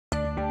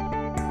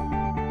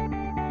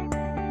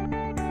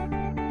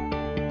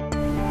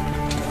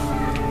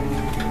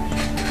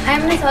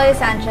I'm Natalia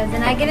Sanchez,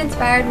 and I get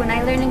inspired when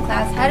I learn in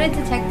class how to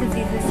detect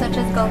diseases such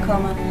as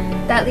glaucoma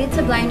that lead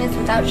to blindness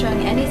without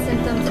showing any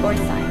symptoms or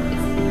signs.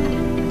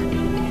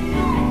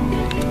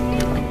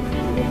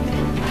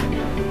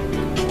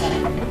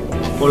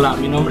 Hola,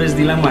 mi nombre es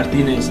Dylan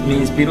Martínez. Me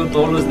inspiro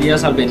todos los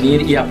días al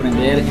venir y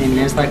aprender en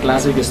esta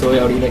clase que estoy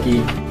ahorita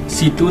aquí.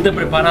 Si tú te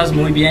preparas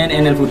muy bien,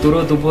 en el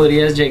futuro tú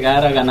podrías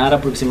llegar a ganar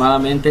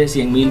aproximadamente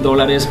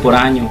 $100,000 por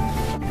año.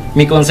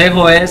 Mi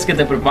consejo es que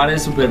te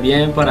prepares súper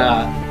bien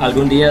para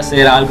algún día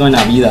hacer algo en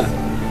la vida.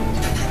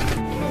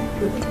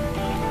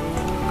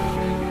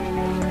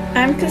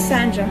 I'm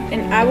Cassandra,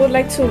 and I would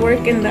like to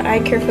work in the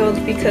eye care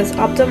field because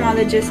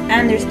ophthalmologists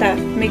and their staff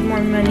make more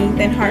money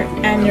than heart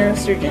and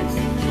neurosurgeons.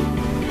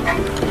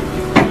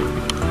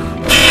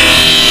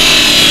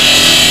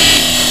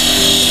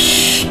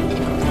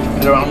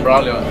 Hello, I'm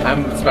Braulio.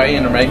 I'm aspiring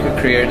in a medical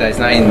career that is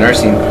not in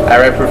nursing.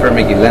 I prefer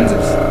making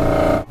lenses.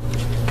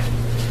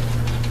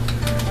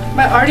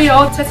 My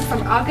RDO test is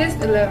from August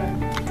 11th.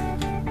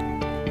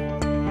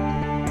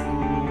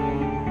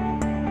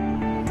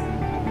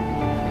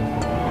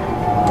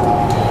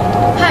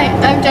 Hi,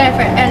 I'm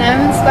Jennifer, and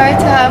I'm inspired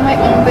to have my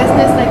own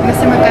business like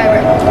Mr.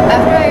 McIver.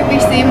 After I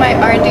receive my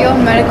RDO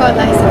medical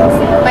license,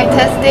 my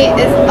test date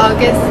is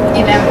August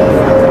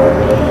 11th.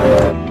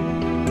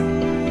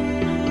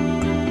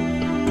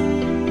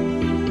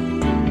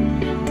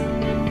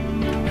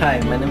 Hi,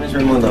 my name is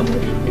Raimundo.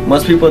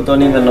 Most people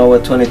don't even know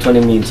what 2020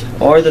 means,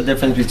 or the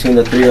difference between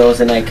the 3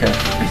 O's in eye care.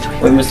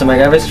 With Mr.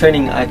 McIver's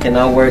training, I can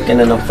now work in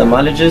an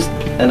ophthalmologist,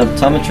 an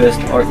optometrist,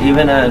 or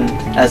even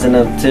as an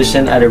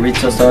optician at a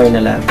retail store in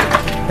a lab.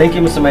 Thank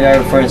you, Mr.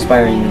 McIver, for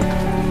inspiring me.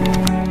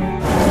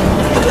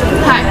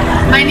 Hi,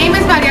 my name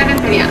is Maria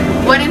Renteria.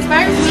 What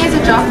inspires me is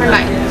a job for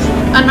life.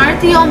 An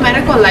RTO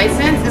medical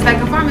license is like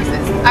a pharmacist.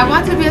 I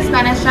want to be a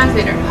Spanish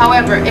translator.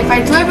 However, if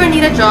I do ever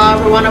need a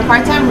job or want to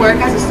part-time work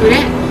as a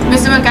student,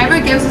 Mr.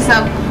 McIver gives us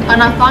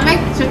an ophthalmic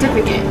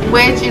certificate,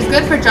 which is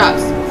good for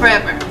jobs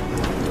forever.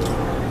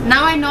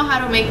 Now I know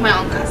how to make my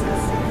own glasses.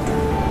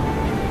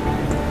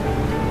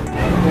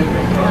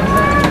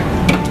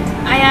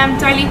 I am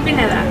Darlene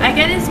Pineda. I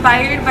get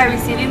inspired by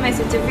receiving my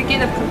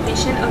certificate of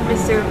completion of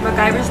Mr.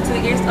 McIver's 2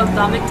 years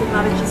ophthalmic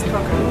technologies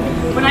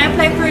program. When I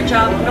apply for a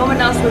job, no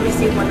one else will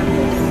receive one of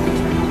these.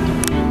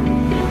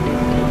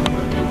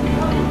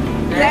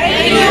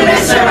 Thank you,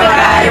 Mr.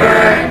 McIver.